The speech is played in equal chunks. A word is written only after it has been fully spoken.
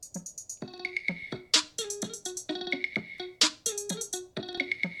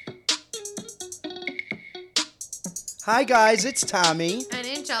Hi guys, it's Tommy. And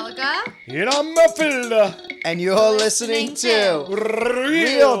Angelica. And I'm Muffled. And you're listening to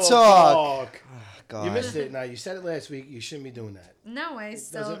Real Talk. God. You missed it. Now, you said it last week. You shouldn't be doing that. No, I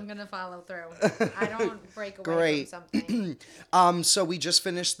still Does it- am going to follow through. I don't break away Great. from something. So we just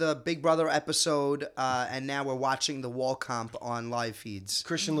finished the Big Brother episode, and now we're watching the wall comp on live feeds.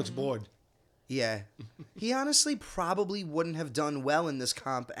 Christian looks bored. Yeah. He honestly probably wouldn't have done well in this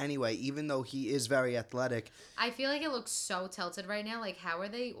comp anyway, even though he is very athletic. I feel like it looks so tilted right now. Like, how are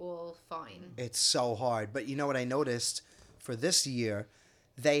they all fine? It's so hard. But you know what I noticed? For this year,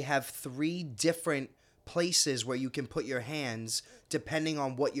 they have 3 different places where you can put your hands depending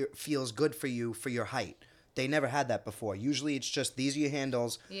on what feels good for you for your height. They never had that before. Usually it's just these are your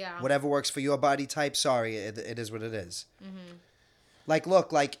handles. Yeah. Whatever works for your body type, sorry, it is what it is. Mm-hmm. Like,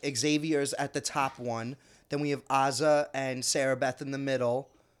 look, like Xavier's at the top one. Then we have Azza and Sarah Beth in the middle.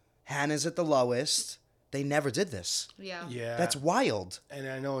 Hannah's at the lowest. They never did this. Yeah. Yeah. That's wild. And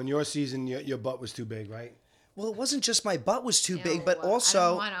I know in your season, your butt was too big, right? Well, it wasn't just my butt was too big, Ew, but I don't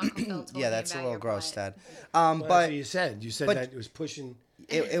also... want Uncle Phil talking Yeah, that's a about little your gross, butt. Dad. Well, that's But what you said. You said but- that it was pushing.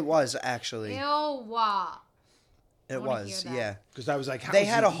 it was, actually. Ew. It wanna was, hear that. yeah. Because I was like, how They is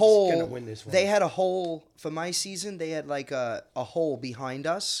had he a hole. going to win this one? They had a hole for my season. They had like a hole behind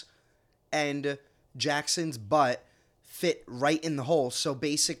us, and Jackson's butt fit right in the hole. So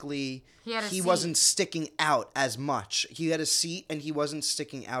basically, He had a seat. wasn't sticking out as much. He had a seat, and he wasn't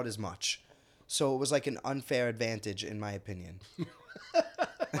sticking out as much. So it was like an unfair advantage, in my opinion.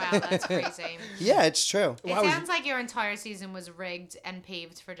 Wow, that's crazy. Yeah, it's true. It sounds like your entire season was rigged and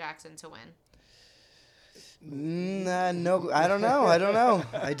paved for Jackson to win. No, I don't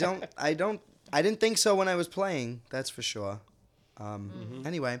know. I didn't think so when I was playing. That's for sure.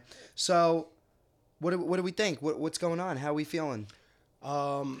 Anyway, so what do we think? What's going on? How are we feeling?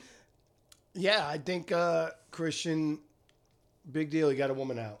 Yeah, I think Christian, big deal. He got a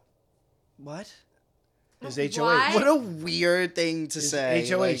woman out. What? His HOH. What? What a weird thing to say.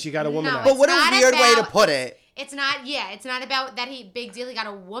 HOH, like- he got a woman No, out. but what a It's not weird way to about- put it. It's not, it's not about that big deal, he got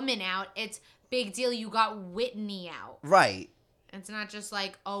a woman out. It's big deal, you got Whitney out. Right. It's not just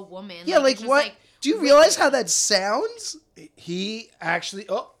like a woman. Yeah, like it's just what? like, Do you realize how that sounds? He actually,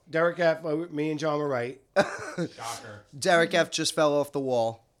 Derek F., me and John were right. Derek F just fell off the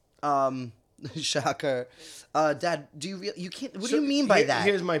wall. Shocker. Dad, you can't. What do you mean by that?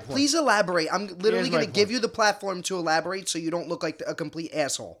 Here's my point. Please elaborate. I'm literally Here's my going to give point. you the platform to elaborate, so you don't look like a complete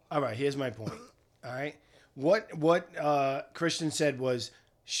asshole. All right, here's my point. All right, what Christian said was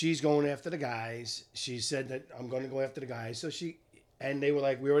she's going after the guys. She said that I'm going to go after the guys. And they were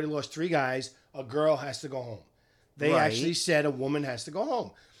like, we already lost 3 guys. A girl has to go home. They Right. actually said a woman has to go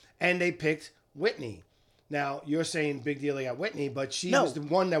home, and they picked Whitney. Now you're saying big deal they got Whitney, but she No. was the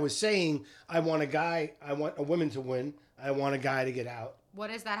one that was saying I want a woman to win. I want a guy to get out. what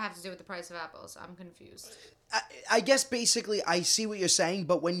does that have to do with the price of apples? I'm confused. I guess basically I see what you're saying,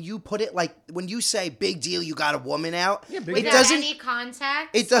 but when you put it like when you say big deal, you got a woman out. Yeah, big it deal. Without doesn't. any context?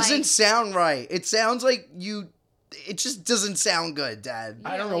 It doesn't like, sound right. It sounds like you. It just doesn't sound good, Dad.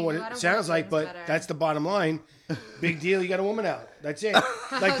 I don't Yeah, know like, what you it gotta sounds work like, things but better. that's the bottom line. Big deal, you got a woman out. That's it.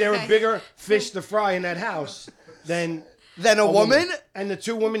 Like there were Okay. bigger fish to fry in that house than Then a woman? And the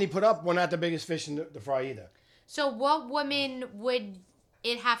 2 women he put up were not the biggest fish in the fry either. So what woman would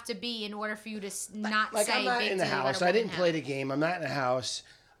it have to be in order for you to not Like say I'm not big in the deal, you got house. a I didn't woman play out? the game. I'm not in the house.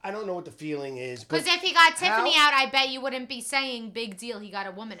 I don't know what the feeling is. Because if he got Tiffany out, I bet you wouldn't be saying big deal, he got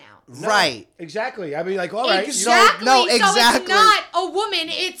a woman out. No, Right. Exactly. I'd be like, all right. Exactly. no, So exactly. it's not a woman,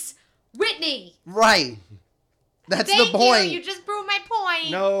 it's Whitney. Right. That's Thank the point. you. You just proved my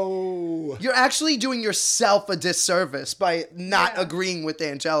point. No. You're actually doing yourself a disservice by not Yeah. agreeing with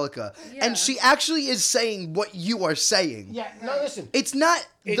Angelica. Yeah. And she actually is saying what you are saying. Yeah. No. Listen. It's not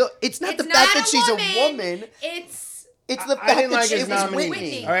it's not It's the not fact that she's a woman. It's It's the I fact didn't that like she his was nominee.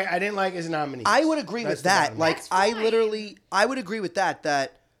 Whitney. All right. I didn't like his nominee. I would agree That's with the that. bottom Like That's I fine. I would agree with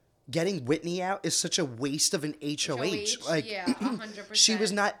that getting Whitney out is such a waste of an HOH. Like yeah, 100%. she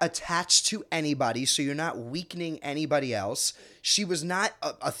was not attached to anybody, so you're not weakening anybody else. She was not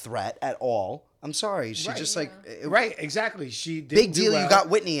a threat at all. I'm sorry. She Right. just like Right. Exactly. She didn't big do deal. well. You got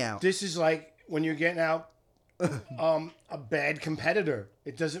Whitney out. This is like when you're getting out a bad competitor.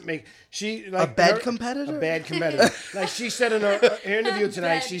 It doesn't make like bad competitor? A bad competitor. Like she said in her interview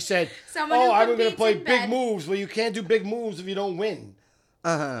tonight, Bad. she said, Someone who I'm going to competes play in big bad." moves." Well, you can't do big moves if you don't win.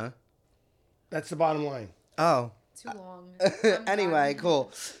 Uh-huh. That's the bottom line. Oh. Too long. I'm Anyway, done.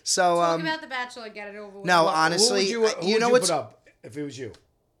 cool. So Talk about The Bachelor, get it over with. no, Who honestly, would you know put what's up if it was you?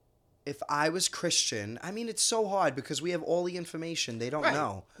 if I was Christian, I mean, it's so hard because we have all the information. They don't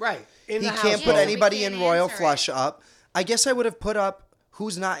know. Right. In He the can't household. put Yeah, anybody we in can't Royal answer Flush it. up. I guess I would have put up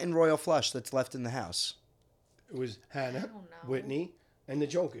who's not in Royal Flush that's left in the house. It was Hannah, don't know. Whitney, and the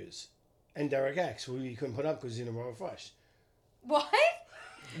Jokers. And Derek X, who you couldn't put up because he's in the Royal Flush. What?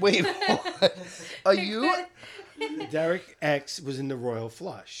 Wait, what? Are you Derek X was in the Royal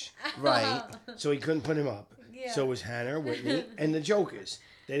Flush. right? So he couldn't put him up. Yeah. So it was Hannah, Whitney, and the Jokers.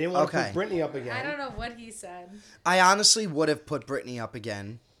 They didn't want to Okay. put Brittany up again. I don't know what he said. I honestly would have put Brittany up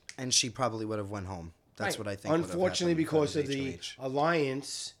again, and she probably would have went home. That's Right. what I think. would have Unfortunately, happened because with of the HOH.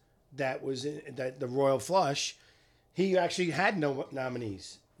 alliance that was that the Royal Flush, he actually had no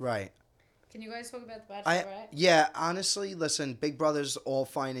nominees. Right. Can you guys talk about the Bachelorette? Yeah, honestly, listen, Big Brother's all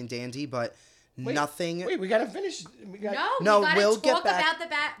fine and dandy, but nothing. Wait, we gotta finish. We got, No, we gotta we'll talk get back- about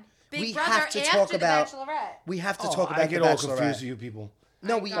the Big We Brother have to after talk the about- Bachelorette. We have to Oh, talk I about get the all Bachelorette. confused with you people.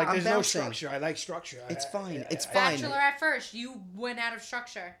 No, I got- Like, I'm there's no bouncing. structure. I like structure. It's fine. It's I- fine. Bachelorette first. You went out of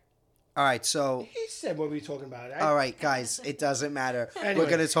structure. All right, so He said what we were talking about. all right, guys, it doesn't matter. Anyway. We're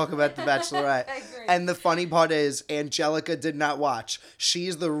gonna talk about the Bachelorette. I agree. And the funny part is, Angelica did not watch.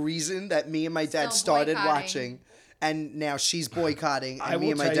 She's the reason that me and my dad Still started boycotting. watching, and now she's boycotting, I and me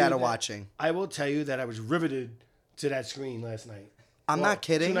will and my tell dad you are that- watching. I will tell you that I was riveted to that screen last night. I'm Well, not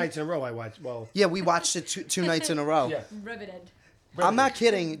kidding. 2 nights in a row I watched. Well, Yeah, we watched it two nights in a row. yeah. Riveted. I'm not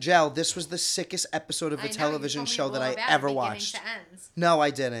kidding, Jel. This was the sickest episode of I a know, you television told me show all that I about it, ever beginning watched. to ends. No, I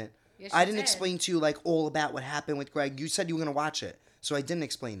didn't. Yes, I you didn't did. explain to you like all about what happened with Greg. You said you were gonna watch it, so I didn't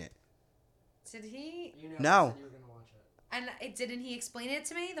explain it. Did he? You know, No. you said you were gonna watch it. And didn't he explain it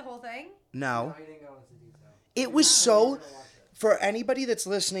to me, the whole thing? No, No, you didn't go into detail. it was You so. were gonna watch it. For anybody that's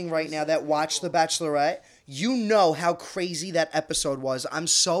listening right now that watched The Bachelorette, you know how crazy that episode was. I'm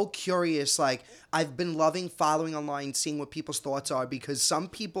so curious. Like, I've been loving following online, seeing what people's thoughts are, because some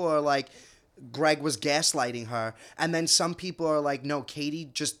people are like, Greg was gaslighting her, and then some people are like, no, Katie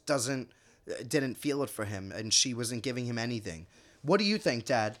just didn't feel it for him, and she wasn't giving him anything. What do you think,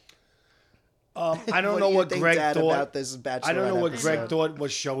 Dad? I don't know do you what think, Greg Dad, thought. about this Bachelorette I don't know what Greg episode? thought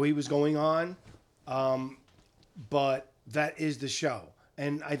what show he was going on, but that is the show.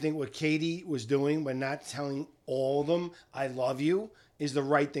 And I think what Katie was doing by not telling all of them "I love you" is the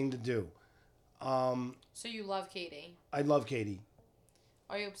right thing to do. So you love Katie. I love Katie.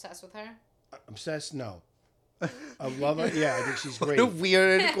 Are you obsessed with her? Obsessed? No. I love her. Yeah, I think she's great. What a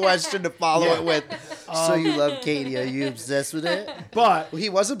weird question to follow Yeah. it with. So you love Katie? Are you obsessed with it? But Well, he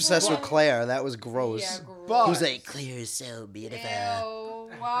was obsessed with Claire. That was gross. Yeah, gross. But- He was like, Claire is so beautiful.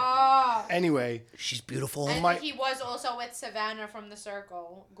 Ew. Wow. anyway, She's beautiful. I my- think he was also with Savannah from The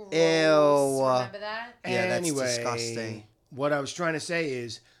Circle. Gross. Ew. Remember that? Yeah, that's anyway, disgusting. what I was trying to say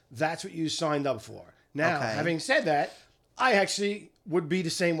is that's what you signed up for. Now, Okay. having said that, I actually would be the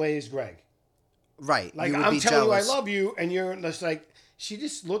same way as Greg. Right. Like, you would I'm be telling jealous. you I love you, and you're just like, she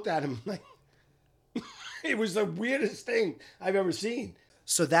just looked at him like, it was the weirdest thing I've ever seen.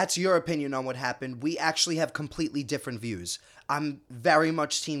 So that's your opinion on what happened. We actually have completely different views. I'm very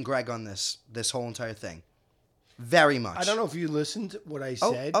much Team Greg on this whole entire thing. Very much. I don't know if you listened to what I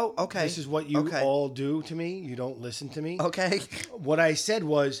Oh, said. oh, okay. This is what you Okay. all do to me. You don't listen to me. Okay. What I said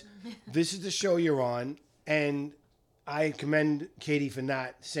was, this is the show you're on, and I commend Katie for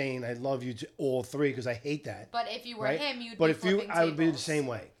not saying I love you to all three because I hate that. But if you were right? him, you'd but be if you, flipping I would be the tables. same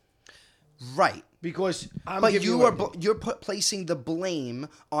way Right. because I'm. But giving you a- are you're placing the blame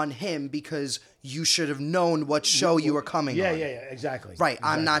on him because you should have known what show you were coming Yeah, on. yeah, yeah, exactly. Right.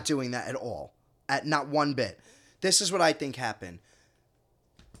 I'm Exactly. not doing that at all. At not one bit. This is what I think happened.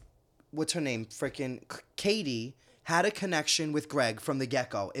 What's her name? Freaking Katie had a connection with Greg from the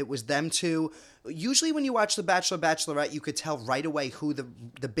get-go. It was them two. Usually when you watch The Bachelor, Bachelorette, you could tell right away who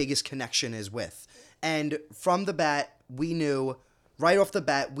the biggest connection is with. And from the bat, we knew, right off the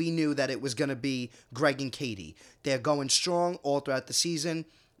bat, we knew that it was going to be Greg and Katie. They're going strong all throughout the season.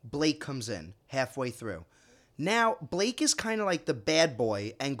 Blake comes in halfway through. Now, Blake is kind of like the bad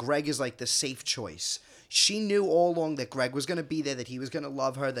boy, and Greg is like the safe choice. She knew all along that Greg was going to be there, that he was going to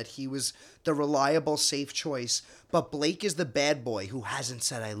love her, that he was the reliable, safe choice. But Blake is the bad boy who hasn't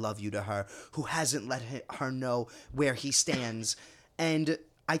said I love you to her, who hasn't let her know where he stands. And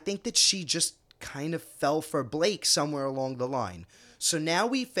I think that she just kind of fell for Blake somewhere along the line. So now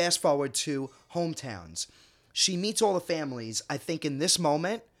we fast forward to hometowns. She meets all the families. I think in this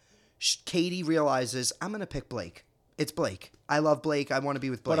moment, Katie realizes, I'm going to pick Blake. It's Blake. I love Blake. I want to be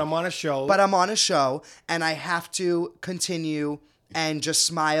with Blake. But I'm on a show. But I'm on a show, and I have to continue and just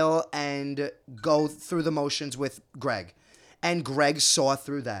smile and go through the motions with Greg. And Greg saw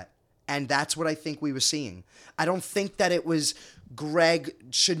through that. And that's what I think we were seeing. I don't think that it was Greg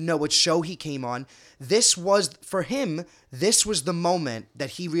should know what show he came on. This was, for him, this was the moment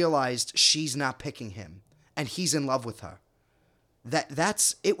that he realized she's not picking him and he's in love with her.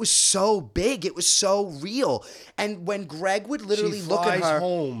 It was so big. It was so real. And when Greg would literally She look at flies her.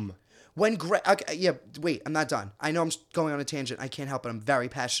 home. When Greg, okay, yeah, wait, I'm not done. I know I'm going on a tangent. I can't help it. I'm very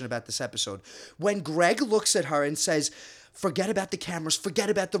passionate about this episode. When Greg looks at her and says, forget about the cameras, forget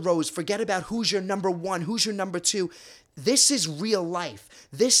about the rose, forget about who's your number one, who's your number two. This is real life.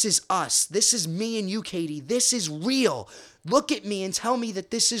 This is us. This is me and you, Katie. This is real. Look at me and tell me that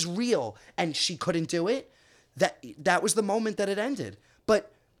this is real. And she couldn't do it. That was the moment that it ended.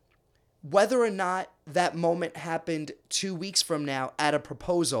 But whether or not that moment happened 2 weeks from now at a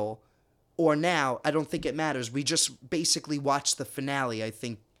proposal or now, I don't think it matters. We just basically watched the finale, I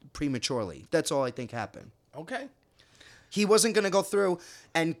think, prematurely. That's all I think happened. Okay. He wasn't going to go through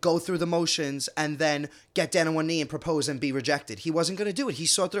the motions and then get down on one knee and propose and be rejected. He wasn't going to do it. He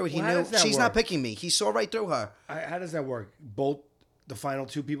saw through it. He Well, how knew does that she's not work? picking me. He saw right through her. How does that work? The final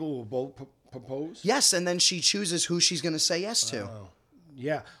two people will both propose? Yes, and then she chooses who she's going to say yes to.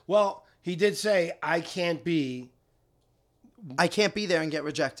 Yeah. Well, he did say, I can't be I can't be there and get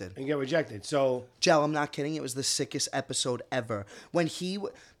rejected. and get rejected. So, Jell, I'm not kidding. It was the sickest episode ever.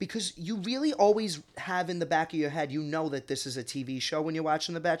 Because you really always have in the back of your head, you know that this is a TV show when you're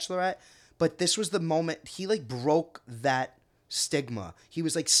watching The Bachelorette. But this was the moment he broke that stigma. He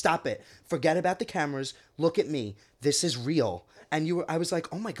was like, stop it. Forget about the cameras. Look at me. This is real. And I was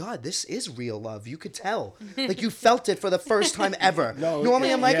like, oh my God, this is real love. You could tell. You felt it for the first time ever. No,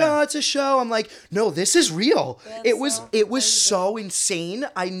 Normally I'm like, yeah. oh, it's a show. I'm like, no, this is real. That's It was so so insane.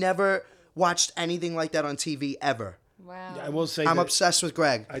 I never watched anything like that on TV ever. Wow. I will say I'm that obsessed with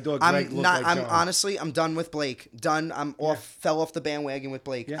Greg. I thought Greg looked like John. Honestly, I'm done with Blake. Done. I'm off. Fell off the bandwagon with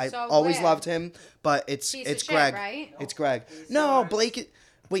Blake. Yeah. I So always Greg. loved him, but it's Piece of shit, Greg. right? It's Greg. No, Blake.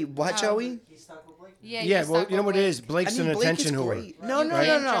 Wait, what, Joey? He's stuck with Blake. Yeah, Yeah, you're well, stuck you know with what it is? Blake. Blake's an Blake attention is whore. great. No, You no,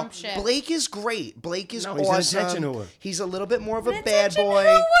 can't no, no. jump ship. Blake is great. Blake is No, he's an awesome. attention whore. He's a little bit more of a An bad attention boy.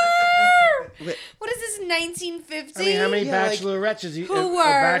 whore! What is this, 1950? I mean, how many Yeah, bachelorettes is he? Who or were?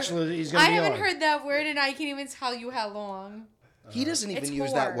 bachelor he's going I to be on? haven't heard that word, and I can't even tell you how long. He doesn't even It's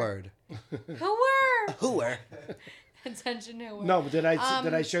use that whore. word. Whore! Hooer. Attention, whore. No, but did I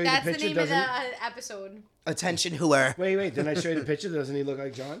show you the That's picture? the name Doesn't of the episode. Attention, hooer. Wait, didn't I show you the picture? Doesn't he look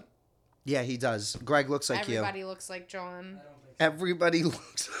like John? Yeah, he does. Greg looks like Everybody looks like John. I don't think so. Everybody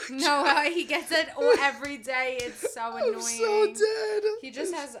looks like No, he gets it every day. It's so annoying. I'm so dead. He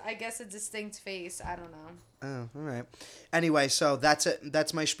just has, I guess, a distinct face. I don't know. Oh, all right. Anyway, so that's it.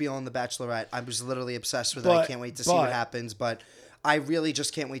 That's my spiel on The Bachelorette. I was literally obsessed with it. I But- can't wait to see what but- happens, but I really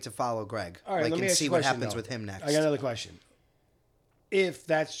just can't wait to follow Greg. All right, let me and ask see you a what question, happens though. with him next. I got another question. If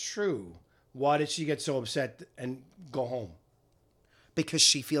that's true, why did she get so upset and go home? Because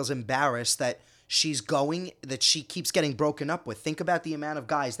she feels embarrassed that that she keeps getting broken up with. Think about the amount of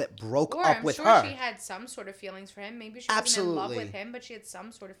guys that broke Or up I'm with sure her. she had some sort of feelings for him. Maybe she wasn't in love Absolutely. with him, but she had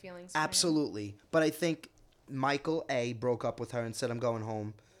some sort of feelings for him. Absolutely. But I think Michael A broke up with her and said, I'm going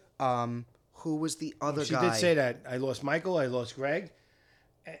home. Who was the other She guy? did say that. I lost Michael, I lost Greg.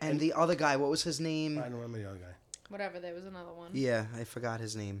 And the other guy, what was his name? I don't remember the other guy. Whatever, there was another one. Yeah, I forgot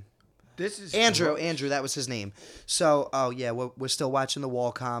his name. This is Andrew, gross. that was his name. So, we're still watching the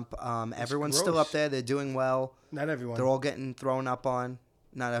wall comp. Everyone's still gross. up there. They're doing well. Not everyone. They're all getting thrown up on.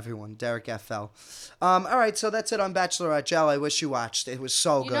 Not everyone. Derek F. fell. All right, so that's it on Bachelorette. Jell, I wish you watched. It was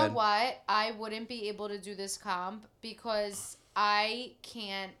so You good. know what? I wouldn't be able to do this comp because I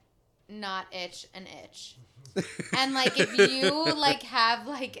can't not itch an itch. And if you have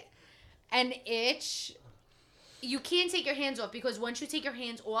an itch, you can't take your hands off because once you take your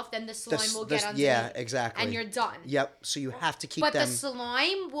hands off, then the slime will get underneath. Yeah, exactly. And you're done. Yep, so you have to keep But them. the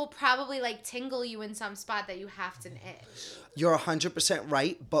slime will probably tingle you in some spot that you have to itch. You're 100%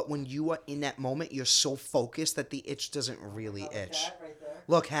 right, but when you are in that moment, you're so focused that the itch doesn't really itch. That right there.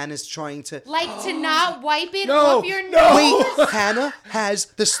 Look, Hannah's trying to... To not wipe it No, off your no. nose. Wait, Hannah has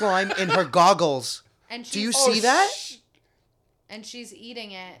the slime in her goggles. And Do you she's- see that? And she's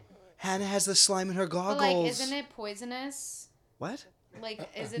eating it. Hannah has the slime in her But goggles. isn't it poisonous? What?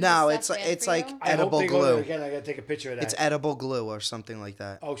 Isn't No, this it's stuff like- bad it's for like- you? I hope edible they go glue. there again. I got to take a picture of that. It's edible glue or something like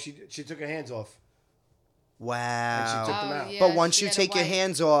that. Oh, she took her hands off. Wow. took them out. yeah, But once she you had a take your wipe.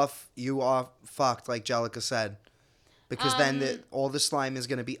 hands off, you are fucked, like Jellica said. Because then Um, all the slime is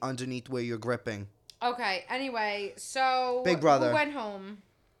going to be underneath where you're gripping. Okay. Anyway, so Big brother. who went home?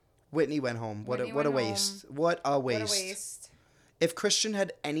 Whitney went home. What Whitney a went waste. What a waste. What a waste. If Christian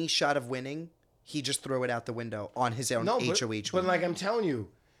had any shot of winning, he just threw it out the window on his own No, HOH. but I'm telling you,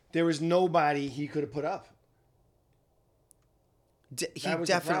 there was nobody he could have put up. He That was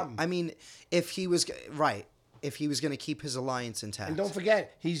the definitely. problem. I mean, if he was right, if he was going to keep his alliance intact. And don't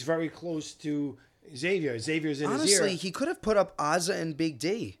forget, he's very close to Xavier. Xavier's in his Honestly, ear. he could have put up Ozza and Big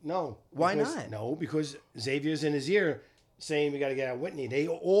D. No. Why because- not? No, because Xavier's in his ear saying we got to get out Whitney. They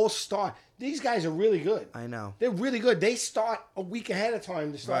all start. These guys are really good. I know. They're really good. They start a week ahead of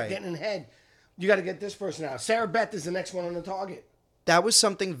time to start Right. getting ahead. You got to get this person out. Sarah Beth is the next one on the target. That was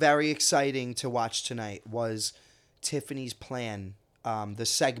something very exciting to watch tonight. Was Tiffany's plan? The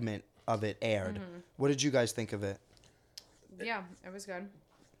segment of it aired. What did you guys think of it? Yeah, it was good.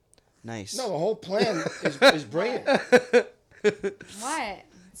 Nice. No, the whole plan is brilliant. What?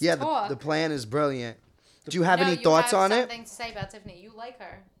 yeah, Talk. the plan is brilliant. Do you have No, any you thoughts have on it? something to say about Tiffany. You like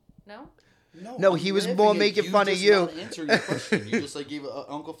her, no? No, I'm he was laughing more at making you fun of just you. not answering your question. You just like gave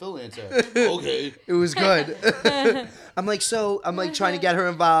Uncle Phil answer. Okay. It was good. I'm like trying to get her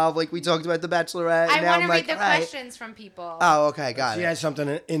involved. Like we talked about the Bachelorette. And I now want I'm to like, read the "Alright." questions from people. Oh, okay, got She it. has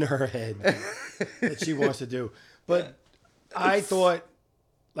something in her head that she wants to do. But I thought,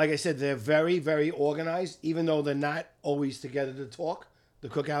 like I said, they're very, very organized, even though they're not always together to talk. The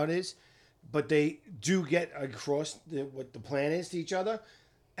cookout is, but they do get across what the plan is to each other,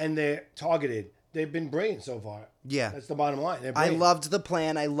 and they're targeted. They've been brilliant so far. Yeah. That's the bottom line. They're I brilliant. loved the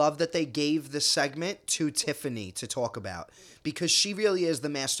plan. I love that they gave the segment to Tiffany to talk about because she really is the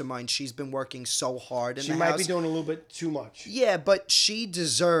mastermind. She's been working so hard in She the might house. be doing a little bit too much. Yeah, but she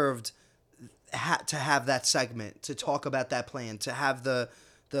deserved to have that segment, to talk about that plan, to have the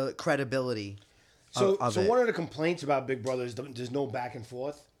credibility of So it. one of the complaints about Big Brother is there's no back and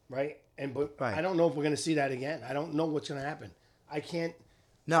forth, right? But Right. I don't know if we're going to see that again. I don't know what's going to happen. I can't.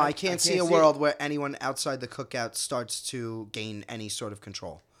 No, I can't see a see world it. where anyone outside the cookout starts to gain any sort of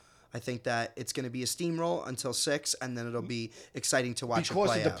control. I think that it's going to be a steamroll until 6, and then it'll be exciting to watch it Because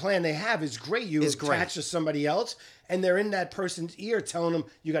play of the out. plan they have is great. You Is attach great. to somebody else, and they're in that person's ear telling them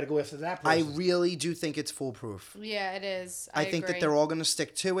you got to go after that I person. really do think it's foolproof. Yeah, it is. I think that agree. they're all going to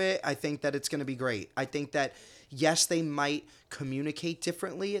stick to it. I think that it's going to be great. I think that, yes, they might communicate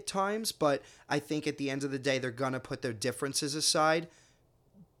differently at times, but I think at the end of the day, they're going to put their differences aside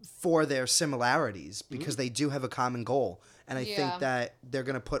for their similarities because they do have a common goal. And I Yeah. think that they're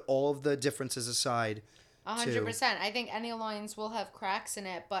going to put all of the differences aside. 100%. I think any alliance will have cracks in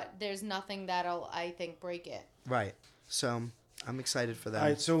it, but there's nothing that'll, I think, break it. Right. So I'm excited for that. All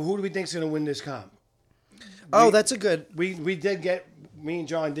right, so who do we think's going to win this comp? Oh, that's a good. We did get, me and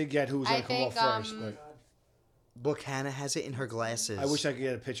John did get who was going I to come off think, first. But Look, Hannah has it in her glasses. I wish I could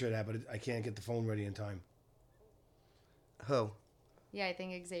get a picture of that, but I can't get the phone ready in time. Who? Yeah, I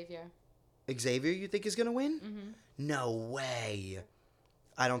think Xavier. Xavier, you think is going to win? Mm-hmm. No way.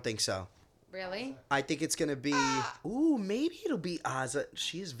 I don't think so. Really? I think it's gonna be. Ooh, maybe it'll be Ozza.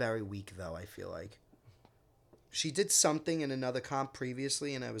 She is very weak, though. I feel like she did something in another comp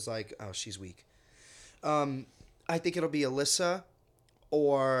previously, and I was like, "Oh, she's weak." I think it'll be Alyssa,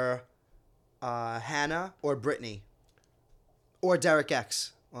 or Hannah, or Brittany, or Derek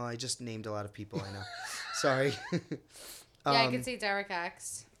X. Well, I just named a lot of people. I know. Sorry. Yeah, I could see Derek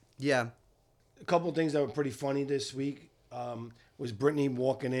X. Yeah. A couple of things that were pretty funny this week was Brittany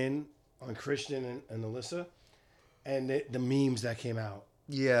walking in on Christian and Alyssa, and the memes that came out.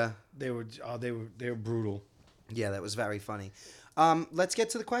 Yeah. They were brutal. Yeah, that was very funny. Let's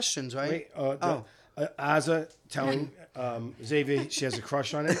get to the questions, right? Wait, Azza telling Xavier she has a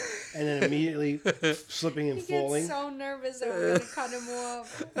crush on him, and then immediately slipping and falling so nervous that we're gonna cut him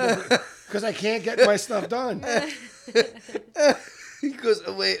off. because I can't get my stuff done. He goes,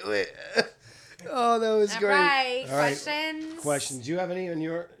 wait. Oh, that was All great. right, All right. questions. Questions? Do you have any on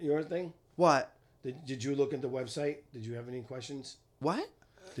your thing? What? Did you look at the website? Did you have any questions? What?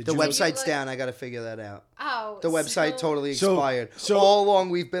 Did The you website's look- down. I got to figure that out. Oh, The website totally So- expired. so- All along,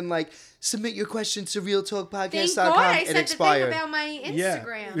 we've been like, submit your questions to Thank God realtalkpodcast.com. I It said the thing expired. about my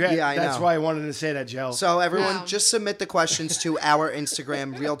Instagram. Yeah, I that's know. why I wanted to say that, Jill. So everyone, Wow. just submit the questions to our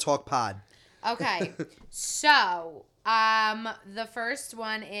Instagram, Real Talk Pod. Okay, so the first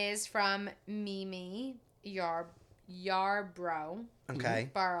one is from Mimi Yarbrough. Okay.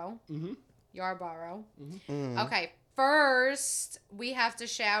 Burrow. Mhm. Yarborough. Mm. Okay, first we have to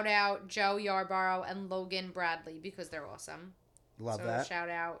shout out Joe Yarborough and Logan Bradley because they're awesome. Love so that. shout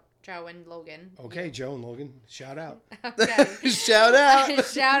out Joe and Logan. Okay, Joe and Logan, shout out. Okay. Shout out.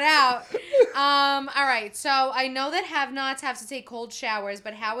 Shout out. All right. So I know that have-nots have to take cold showers,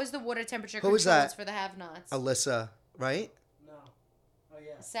 but how is the water temperature Who was controls that? for the have-nots? Alyssa, right? No. Oh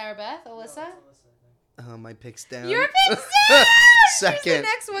yeah. Sarah Beth, No, Alyssa. it's Alyssa, I think. Oh, my pick's down. Your pick's down! She's the second.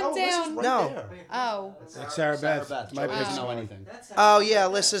 next one No, this is down. right No. there. Oh. That's Sarah Beth. My Joey doesn't pick. know anything. Oh yeah,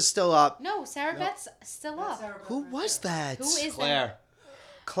 Alyssa's still up. No, Sarah Beth's still up. Who was that? Who is that? Claire.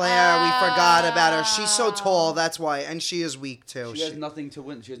 Claire, we forgot about her. She's so Oh. tall, that's why, and she is weak too. She has nothing to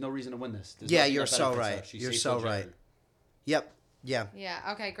win. She has no reason to win this. There's Yeah, nothing you're that so benefits her. right. She's You're safe so till right. January. Yep. Yeah.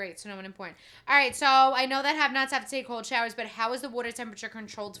 Yeah, okay, great. So no one in point. All right, so I know that have-nots have to take cold showers, but how is the water temperature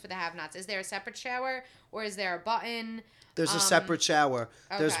controlled for the have-nots? Is there a separate shower or is there a button? There's a separate shower.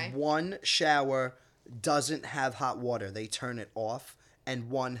 There's okay. one shower doesn't have hot water. They turn it off, and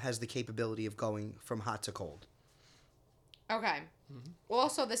one has the capability of going from hot to cold. Okay.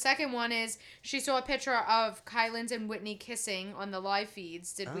 Also, the second one is she saw a picture of Kylan's and Whitney kissing on the live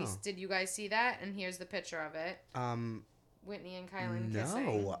feeds. Did you guys see that? And here's the picture of it. Whitney and Kylan kissing.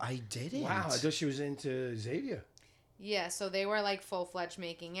 No, I didn't. Wow, I thought she was into Xavier. Yeah, so they were like full-fledged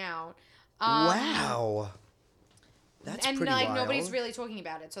making out. Wow. That's and pretty like wild. nobody's really talking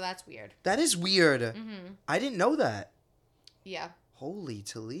about it, so that's weird. That is weird. I didn't know that. Yeah. Holy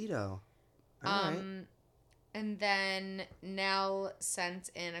Toledo. All right. And then Nell sent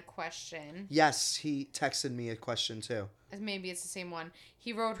in a question. Yes, he texted me a question too. Maybe it's the same one.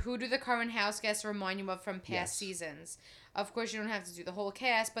 He wrote, "Who do the current house guests remind you of from past Yes. seasons?" Of course, you don't have to do the whole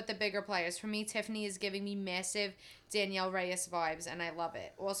cast, but the bigger players. For me, Tiffany is giving me massive Danielle Reyes vibes, and I love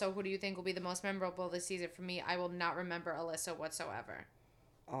it. Also, who do you think will be the most memorable this season? For me, I will not remember Alyssa whatsoever.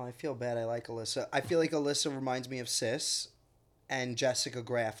 Oh, I feel bad. I like Alyssa. I feel like Alyssa reminds me of Sis and Jessica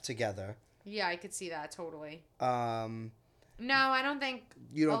Graff together. Yeah, I could see that totally. You No, I don't think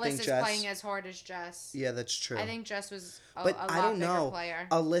don't Alyssa's think Jess? playing as hard as Jess. Yeah, that's true. I think Jess was a but lot I don't bigger know. player.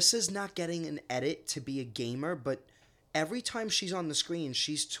 Alyssa's not getting an edit to be a gamer, but every time she's on the screen,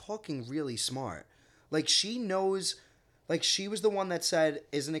 she's talking really smart. Like she knows. Like she was the one that said,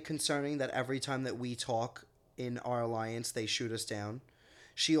 "Isn't it concerning that every time that we talk in our alliance, they shoot us down?"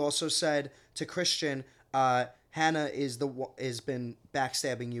 She also said to Christian, "Hannah is been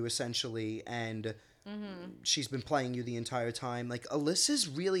backstabbing you essentially, and she's been playing you the entire time." Like Alyssa's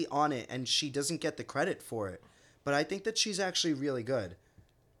really on it, and she doesn't get the credit for it. But I think that she's actually really good.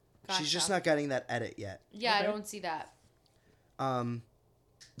 She's just Gotcha. not getting that edit yet. Yeah, Okay. I don't see that.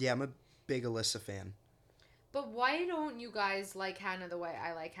 Yeah, I'm a big Alyssa fan. But why don't you guys like Hannah the way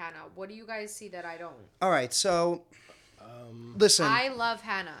I like Hannah? What do you guys see that I don't? All right, so listen, I love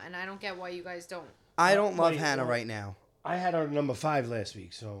Hannah, and I don't get why you guys don't. I don't love Wait, Hannah well- right now. I had her number 5 last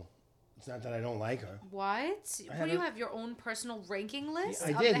week, so it's not that I don't like her. What? What had do you a- have your own personal ranking list? I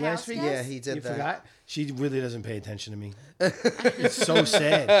of did the last house week. guests? Yeah, he did You that. forgot? She really doesn't pay attention to me. It's so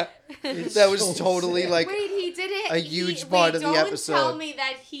sad. It's That was so totally sad. like Wait, he did it. a huge part of the episode. Don't tell me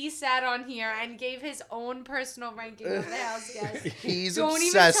that he sat on here and gave his own personal ranking of the house guests. he's Don't even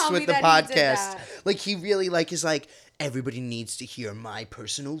obsessed tell with me the that he did podcast. that. Like he really like is like everybody needs to hear my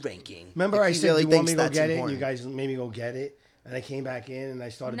personal ranking. Remember Like, I he said, really you want me thinks to go that's get it? And important. you guys made me go get it. And I came back in and I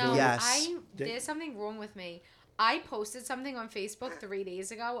started No, doing Yes. there's something wrong with me. I posted something on Facebook 3 days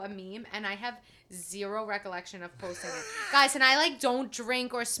ago, a meme, and I have zero recollection of posting it. Guys, and I like don't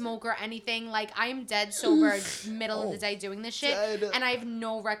drink or smoke or anything. Like I'm dead sober middle of the day doing this shit, Dead. and I have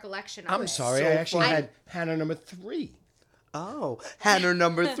no recollection of I'm it. sorry, So I actually funny. had Hannah number 3. Oh, Hannah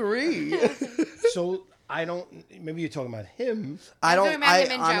number 3. So I don't, maybe you're talking about him. I I'm don't. talking about I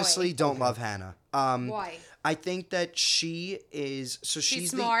him and honestly Joey. don't love Hannah. Why? I think that she is. So She's she's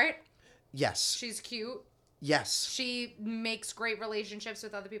smart. Yes. She's cute. Yes. She makes great relationships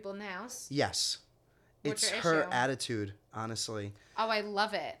with other people in the house. Yes. What's It's your her issue? attitude, honestly. Oh, I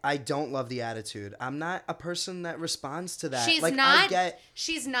love it. I don't love the attitude. I'm not a person that responds to that. She's like, not. I get.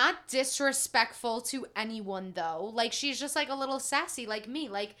 She's not disrespectful to anyone though. Like she's just like a little sassy, like me.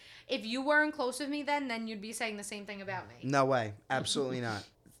 Like if you weren't close with me, then you'd be saying the same thing about me. No way. Absolutely not.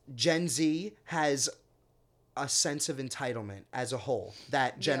 Gen Z has a sense of entitlement as a whole,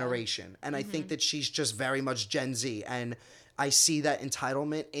 that generation. And I think that she's just very much Gen Z. And I see that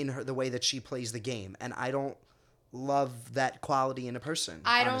entitlement in her, the way that she plays the game. And I don't love that quality in a person.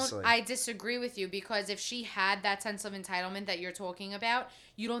 Honestly. I disagree with you because if she had that sense of entitlement that you're talking about,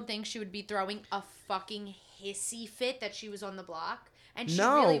 you don't think she would be throwing a fucking hissy fit that she was on the block? And she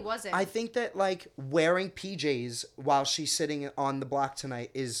really wasn't. I think that like wearing PJs while she's sitting on the block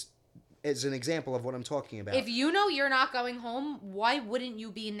tonight is an example of what I'm talking about. If you know you're not going home, why wouldn't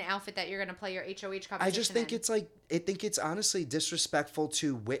you be in the outfit that you're going to play your HOH competition I just think in? it's like I think it's honestly disrespectful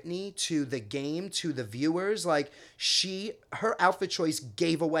to Whitney, to the game, to the viewers. Like her outfit choice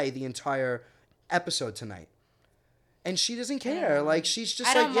gave away the entire episode tonight. And she doesn't care. Like she's just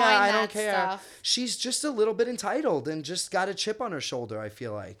I like, don't yeah, mind I don't that care. stuff. She's just a little bit entitled and just got a chip on her shoulder, I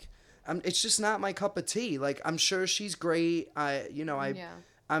feel like. It's just not my cup of tea. Like, I'm sure she's great.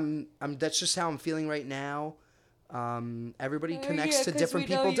 I'm that's just how I'm feeling right now. Everybody connects to different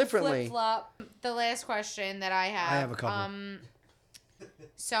people differently. Flip-flop. The last question that I have. I have a couple.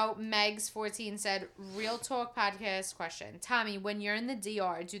 So Megs14 said, Real Talk Podcast question. Tommy, when you're in the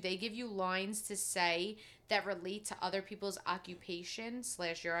DR, do they give you lines to say that relate to other people's occupation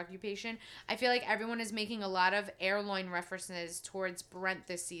 / your occupation? I feel like everyone is making a lot of airline references towards Brent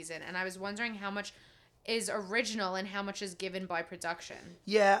this season, and I was wondering how much is original and how much is given by production.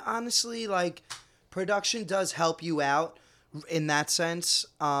 Yeah, honestly, like, production does help you out in that sense.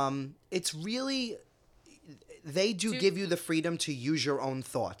 It's really... They do give you the freedom to use your own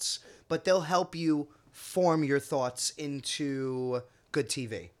thoughts, but they'll help you form your thoughts into good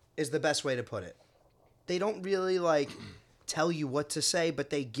TV, is the best way to put it. They don't really, like, tell you what to say,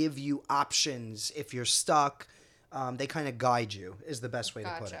 but they give you options if you're stuck. They kind of guide you, is the best way to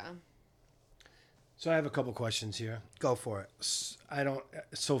put it. So I have a couple questions here. Go for it.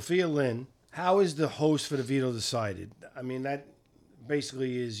 Sophia Lynn, how is the host for the veto decided? I mean, that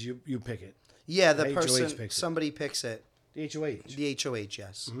basically is you pick it. Yeah, the HOH person, picks it. somebody picks it. The HOH. The HOH,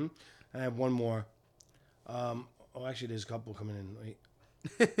 yes. Mm-hmm. I have one more. Actually, there's a couple coming in. Wait.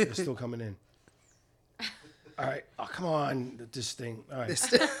 They're still coming in. All right. Oh, come on, this thing. All right.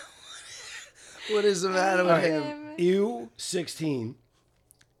 What is the matter with him? Ew16.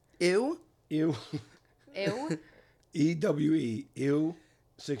 Ew? Ew. Ew? EWE. Ew16.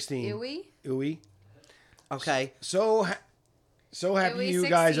 Ewy? Ewy. Okay. So happy Ewy you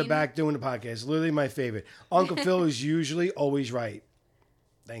guys are 16. back doing the podcast. Literally my favorite. Uncle Phil is usually always right.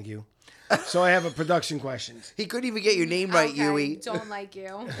 Thank you. So I have a production question. He couldn't even get your name right, Okay, Yui. don't like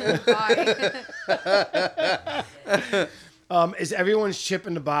you. Bye. Is everyone's chip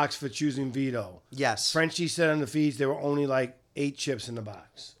in the box for choosing veto? Yes. Frenchie said on the feeds there were only like 8 chips in the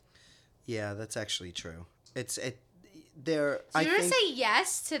box. Yeah, that's actually true. There. So I you're going to think. say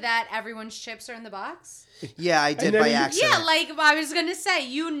yes to that everyone's chips are in the box? Yeah, I did And then by you- accident. Yeah, like I was going to say,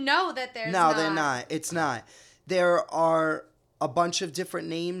 you know that there's No, they're not. It's not. There are a bunch of different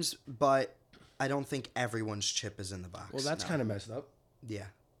names, but I don't think everyone's chip is in the box. Well, that's kind of messed up. Yeah.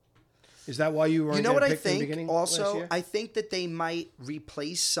 Is that why you weren't You know what I picked in the think? beginning last Also, year? I think that they might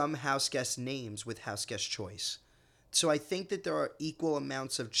replace some house guest names with house guest choice. So I think that there are equal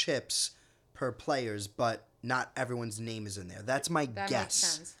amounts of chips per players, but not everyone's name is in there. That's my That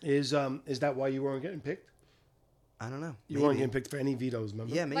guess. makes sense. Is that why you weren't getting picked? I don't know. You weren't getting picked for any vetoes,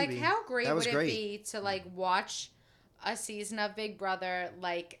 remember? Yeah, maybe. Like, how great That would was it great. be to, like, watch a season of Big Brother,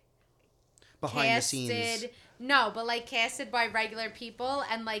 like, Behind the scenes. No, but, like, casted by regular people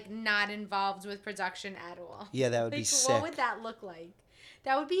and, like, not involved with production at all. Yeah, that would Like, be sick. what would that look like?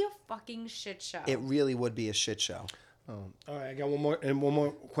 That would be a fucking shit show. It really would be a shit show. Oh. All right, I got one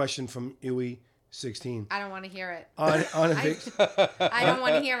more question from Ewy16. I don't want to hear it. On a I don't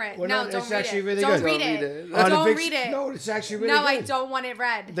want to hear it. Well, no, no, don't it's read actually it. really don't good. read Don't it. read it. on Don't Vic- read it. No, it's actually really No, good. I don't want it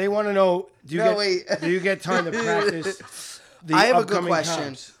read. They want to know, do No, you wait. get time to practice the I have a good upcoming question.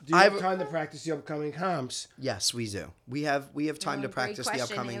 comps? Do you I have have- time to practice the upcoming comps? Yes, we do. We have time to Great practice the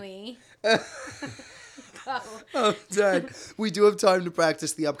question, upcoming. Louis. Go. I'm dead. We do have time to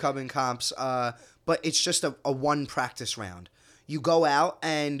practice the upcoming comps, but it's just a one practice round. You go out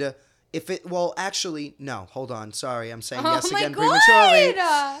and actually, no, hold on. Sorry, I'm saying yes Oh my again God!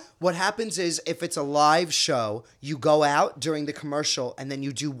 prematurely. What happens is if it's a live show, you go out during the commercial and then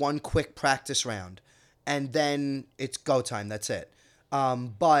you do one quick practice round. And then it's go time. That's it.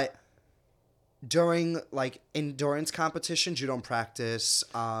 But during like endurance competitions, you don't practice.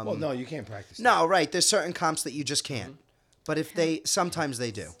 Well, no, you can't practice. No, right. There's certain comps that you just can't. But sometimes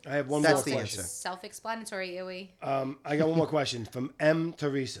they do. I have one That's more the question. answer. Self-explanatory, Ewy. I got one more question from M.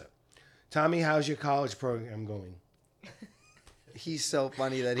 Teresa. Tommy, how's your college program going? He's so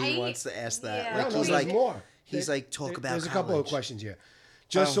funny that he I- wants to ask that. yeah. Like No, he's there's like more. he's like talk about There's a college. couple of questions here.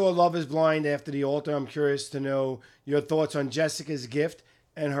 Just saw Love is Blind after the altar. I'm curious to know your thoughts on Jessica's gift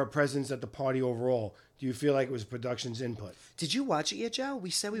and her presence at the party overall. Do you feel like it was production's input? Did you watch it yet, Joe? We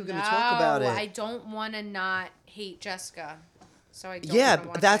said we were going to talk about it. I don't want to not hate Jessica. So I don't Yeah, wanna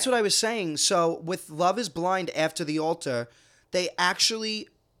watch that's it. what I was saying. So with Love is Blind after the altar, they actually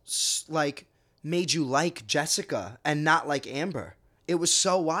like made you like Jessica and not like Amber. It was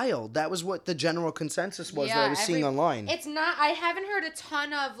so wild. That was what the general consensus was that I was seeing online. It's not. I haven't heard a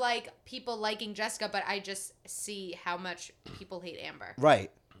ton of like people liking Jessica, but I just see how much people hate Amber.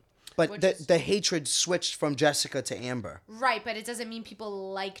 Right. But Which the is- the hatred switched from Jessica to Amber. Right, but it doesn't mean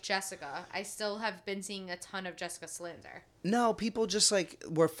people like Jessica. I still have been seeing a ton of Jessica slander. No, people just like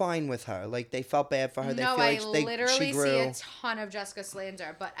were fine with her. Like they felt bad for her. They No, feel I like literally she see grew. a ton of Jessica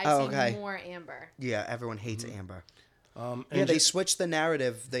slander, but I Oh, see okay. more Amber. Yeah, everyone hates Amber. And Yeah, they switched the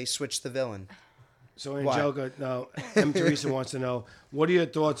narrative. They switched the villain. So Angelica, no, M. Teresa wants to know, what are your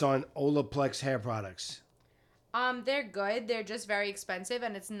thoughts on Olaplex hair products? They're good. They're just very expensive,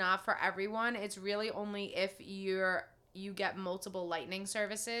 and it's not for everyone. It's really only if you get multiple lightning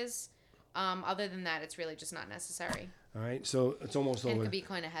services. Other than that, it's really just not necessary. All right, so it's almost And it over. could be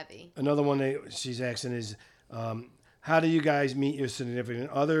kind of heavy. Another one she's asking is, how do you guys meet your significant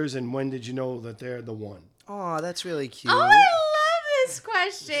others, and when did you know that they're the one? Oh, that's really cute. Oh, I love this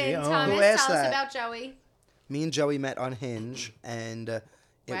question. See, Thomas, Who asked tell us that? about Joey. Me and Joey met on Hinge, and it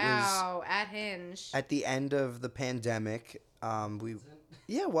was Wow, at Hinge. at the end of the pandemic.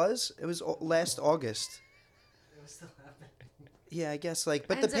 Yeah, it was. It was last August. It was still happening. Yeah, I guess like,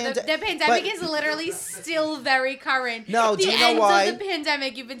 but And the, so pandemic. the pandemic is literally still very current. No, the do you know ends why? of the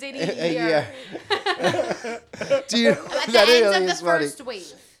pandemic, you've been dating a A year. year. Do you? At the that ends really of the is funny. first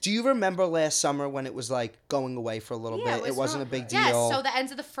wave. Do you remember last summer when it was like going away for a little bit? It wasn't a big deal. Yes, so the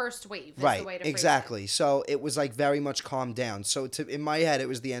ends of the first wave is Right, the way to phrase exactly. So it was like very much calmed down. So in my head, it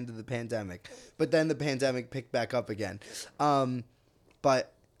was the end of the pandemic. But then the pandemic picked back up again.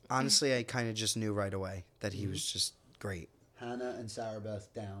 But honestly, I kind of just knew right away that he was just great. Hannah and Sarah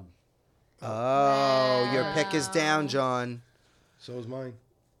Beth down. Oh, your pick is down, Wow. John. So is mine.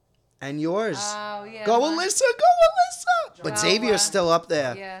 And yours. Oh, yeah. Go, mine- Alyssa, go, Alyssa. But Wow. Xavier's still up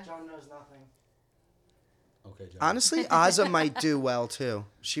there. Yeah. John knows nothing. Okay, John. Honestly, Azza might do well, too.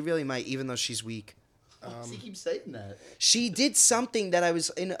 She really might, even though she's weak. He keeps saying that. She did something that I was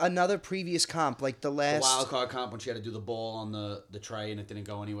in another previous comp, like the The last. wild card comp when she had to do the ball on the tray and it didn't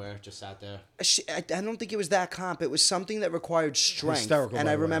go anywhere, just sat there. I don't think it was that comp. It was something that required strength. Hysterical, And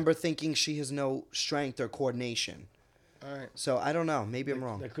by I the way. remember thinking she has no strength or coordination. All right. So I don't know. Maybe I'm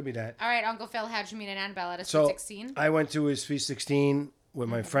wrong. That could be that. All right, Uncle Phil, how'd you meet Annabelle at a So Sweet 16? I went to his Sweet 16 with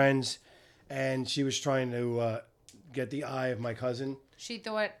my friends, and she was trying to get the eye of my cousin. She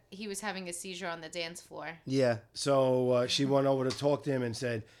thought he was having a seizure on the dance floor. Yeah. So she went over to talk to him and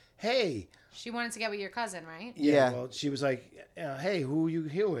said, "Hey." She wanted to get with your cousin, right? Yeah. Well, she was like, "Hey, who are you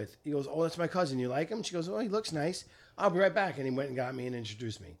here with?" He goes, "Oh, that's my cousin. You like him?" She goes, "Oh, he looks nice. I'll be right back." And he went and got me and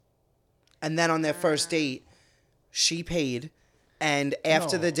introduced me. And then on their first date, she paid. And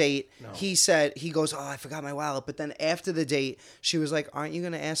after No. the date, No. he goes, "Oh, I forgot my wallet." But then after the date, she was like, "Aren't you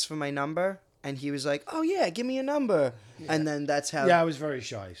going to ask for my number?" And he was like, "Oh, yeah, give me your number." And then that's how. Yeah, I was very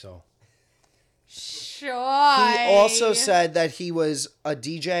shy, so. Sure. He also said that he was a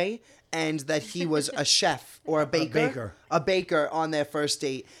DJ and that he was a chef or a baker. A baker on their first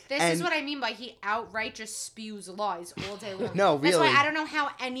date. This and is what I mean by he outright just spews lies all day long. No, That's really. why I don't know how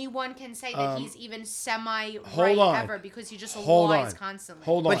anyone can say that he's even semi hold right on. ever because he just Hold lies on. constantly.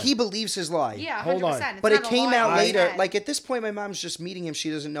 Hold on. But he believes his lie. Yeah, 100%. Hold on. It's But it not a came lie out on later. his head. Like at this point, my mom's just meeting him. She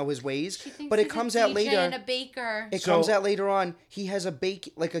doesn't know his ways. She thinks But it he's a comes out DJ later. and a baker. It So- comes out later on. He has a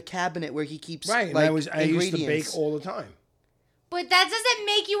like a cabinet where he keeps Right, and like I used to bake ingredients. all the time. But that doesn't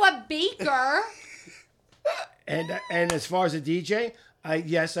make you a baker. And as far as a DJ, I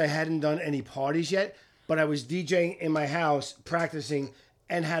hadn't done any parties yet, but I was DJing in my house, practicing,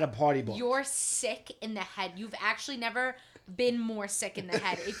 and had a party book. You're sick in the head. You've actually never been more sick in the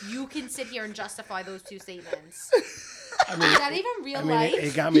head. If you can sit here and justify those two statements. I mean, Is that even real life?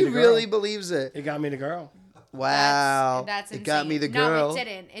 it got me He the girl. really believes it. It got me the girl. Wow. That's it got me the insane. girl. No, it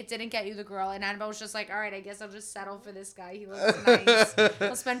didn't. It didn't get you the girl. And Annabelle was just like, all right, I guess I'll just settle for this guy. He looks nice.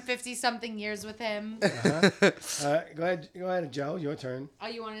 I'll spend 50-something years with him. Go ahead, Joe. Your turn. Oh,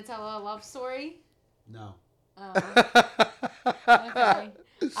 you want to tell a love story? No. Oh. Okay.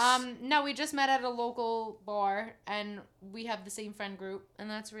 No, we just met at a local bar, and we have the same friend group, and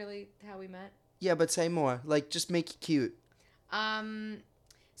that's really how we met. Yeah, but say more. Like, just make it cute.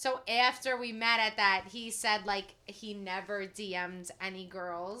 So after we met at that, he said, like, he never DM'd any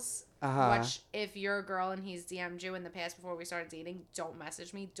girls. Uh-huh. Which, if you're a girl and he's DM'd you in the past before we started dating, don't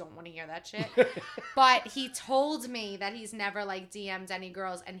message me. Don't want to hear that shit. But he told me that he's never, like, DM'd any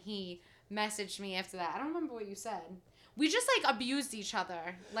girls, and he messaged me after that. I don't remember what you said. We just, like, abused each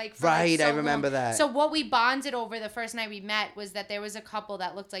other. Like, for, Right, like, so I remember long. that. So what we bonded over the first night we met was that there was a couple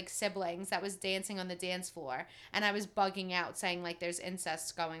that looked like siblings that was dancing on the dance floor. And I was bugging out, saying, like, there's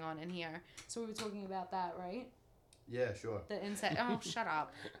incest going on in here. So we were talking about that, right? Yeah, sure. The incest. Oh, shut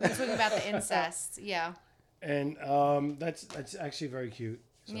up. We were talking about the incest. Yeah. And that's actually very cute.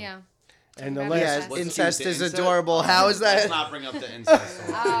 So. Yeah. And the Yeah, last, Yes. What's incest cute? is The incest? adorable. How is Let's that? not bring up the incest.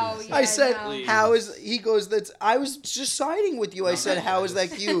 Oh, yeah. I said, no. Please. how is he goes? That's I was just siding with you. I No, said, no, how is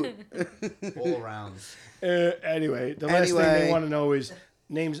that cute? All around. anyway, the last thing Anyway. they want to know is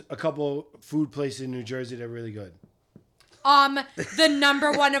names a couple food places in New Jersey that are really good. The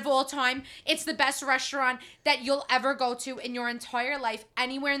number one of all time. It's the best restaurant that you'll ever go to in your entire life,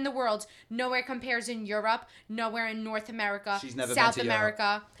 anywhere in the world. Nowhere compares in Europe, nowhere in North America, She's never been South to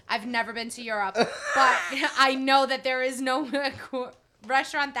America. I've never been to Europe, but I know that there is no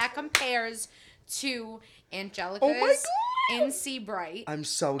restaurant that compares to Angelica's Oh my in Seabright. I'm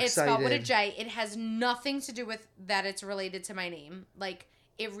so It's spelled with a excited. J. It has nothing to do with that it's related to my name. Like,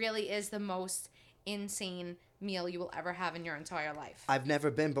 it really is the most insane meal you will ever have in your entire life. I've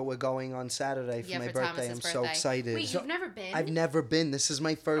never been, but we're going on Saturday for my for birthday. Thomas's I'm so birthday. excited. Wait, you've never been? I've never been. This is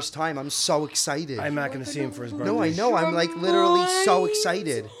my first time. I'm so excited. I'm not going to see him for his birthday. No, I know. I'm like literally so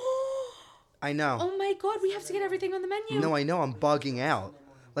excited. I know. Oh my god, we have to get everything on the menu. No, I know. I'm bugging out.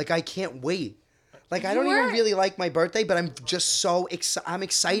 Like I can't wait. Like I don't even You're- really like my birthday, but I'm just so I'm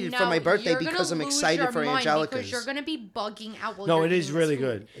excited for my birthday you're gonna because I'm lose excited your for mind Angelica's. Because you're gonna be bugging out. While No, you're it is eating really this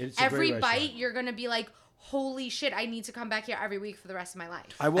food. good. It's a Every great bite, restaurant. you're gonna be like, "Holy shit! I need to come back here every week for the rest of my life."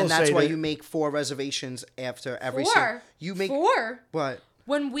 I will And that's say why that you make 4 reservations after every. Four. You make 4. what?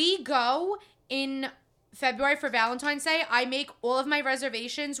 When we go in February for Valentine's Day, I make all of my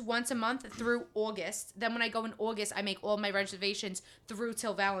reservations once a month through August. Then when I go in August, I make all of my reservations through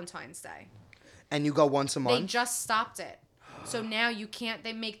till Valentine's Day. And you go once a They month. just stopped it. So now you can't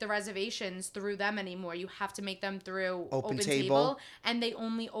they make the reservations through them anymore. You have to make them through Open Open Table. Table, and they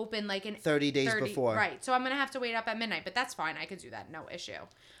only open like in 30 days before. Right. So I'm going to have to wait up at midnight, but that's fine. I could do that. No issue.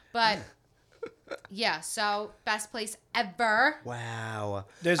 But yeah, so best place ever. Wow.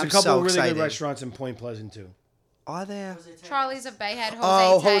 there's a I'm couple so of really excited. good restaurants in Point Pleasant too. Are there? Charlie's of Bayhead.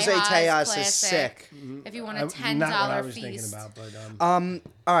 Oh, Jose Jose Tejas is classic. sick. If you want a $10 Not what I was feast. thinking about, but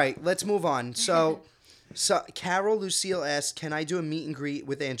All right, let's move on. So Carol Lucille asked, "Can I do a meet and greet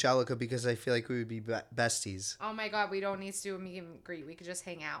with Angelica because I feel like we would be besties?" Oh my god, we don't need to do a meet and greet. We could just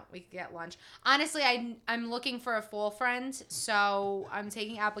hang out. We could get lunch. Honestly, I'm looking for a full friend, so I'm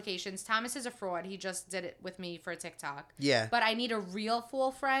taking applications. Thomas is a fraud. He just did it with me for TikTok. Yeah. But I need a real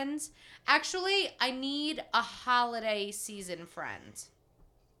full friend. Actually, I need a holiday season friend.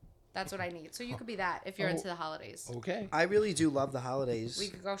 That's what I need. So you could be that if you're into the holidays. okay. I really do love the holidays. We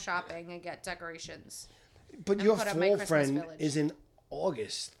could go shopping and get decorations. But and your put up my fall Christmas friend village. is in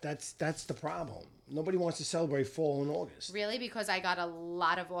August. That's the problem. Nobody wants to celebrate fall in August. Really? Because I got a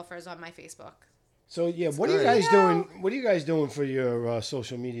lot of offers on my Facebook. So yeah, what are you good. guys doing? What are you guys doing for your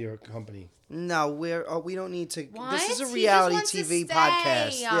social media company? No, we don't need to. This is a What? He reality just wants to TV stay.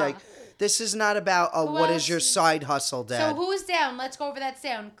 podcast. Yeah, this is not about Who what is else? your side hustle, Dad. So who's down? Let's go over that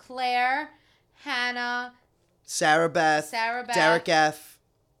down. Claire, Hannah, Sarah Beth, Sarah Beth. Derek F,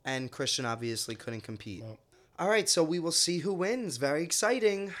 and Christian obviously couldn't compete. No. All right, so we will see who wins. Very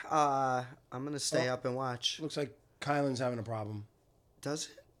exciting. I'm gonna stay up and watch. Looks like Kylan's having a problem. Does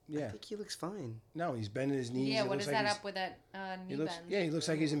it? I Yeah. think he looks fine. No, he's bending his knees. Yeah, It what looks is like that he's- up with that knee He looks, bend? yeah, he looks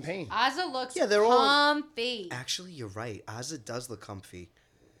like he's in pain. Ozza looks Yeah, they're all- comfy. Actually, you're right. Ozzy does look comfy.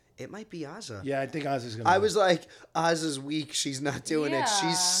 It might be Ozzy. Yeah, I think Oz is gonna. I was like, Ozzy's weak. She's not doing it. Yeah.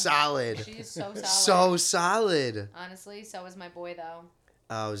 She's solid. She's so solid. So solid. Honestly, so is my boy though.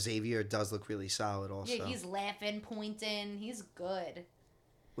 Oh, Xavier does look really solid also. Yeah, he's laughing, pointing. He's good.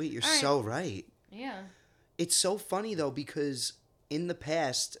 Wait, you're All right. so right. Yeah. It's so funny though because in the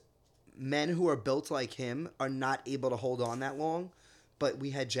past, men who are built like him are not able to hold on that long. But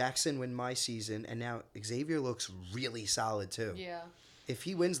we had Jackson win my season, and now Xavier looks really solid too. Yeah. If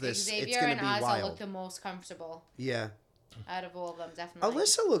he wins this, Xavier it's gonna and be Ozza wild. look the most comfortable Yeah. out of all of them, definitely.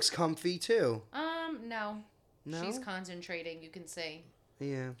 Alyssa looks comfy too. No. No. She's concentrating, you can see.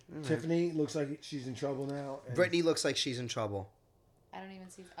 Yeah. all right. Tiffany looks like she's in trouble now. and- Brittany looks like she's in trouble. I don't even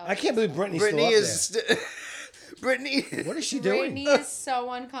see. Oh, I can't believe Brittany's Brittany still up is. Brittany. there. What is she doing? Brittany is so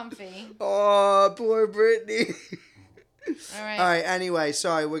uncomfy. Oh, poor Brittany. All right. All right. Anyway,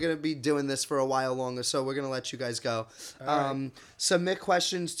 sorry, we're gonna be doing this for a while longer, so we're gonna let you guys go. Submit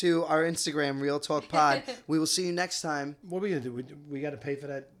questions to our Instagram, Real Talk Pod. We will see you next time. What are we gonna do? We got to pay for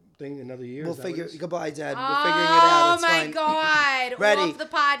that thing another year. We'll Is that what figure. it is? Goodbye, Dad. We're figuring it out. Oh It's my fine. God. Ready. Off the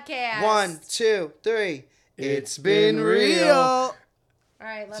podcast. 1, 2, 3. It's It's been been real. real. All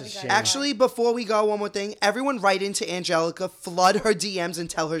right, love a you guys. shame. Actually, before we go, one more thing. Everyone write into Angelica, flood her DMs, and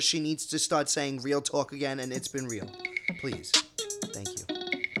tell her she needs to start saying real talk again, and it's been real. Please. Thank you.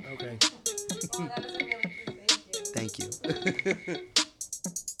 Okay. Oh, that was a really good thank you. Thank you.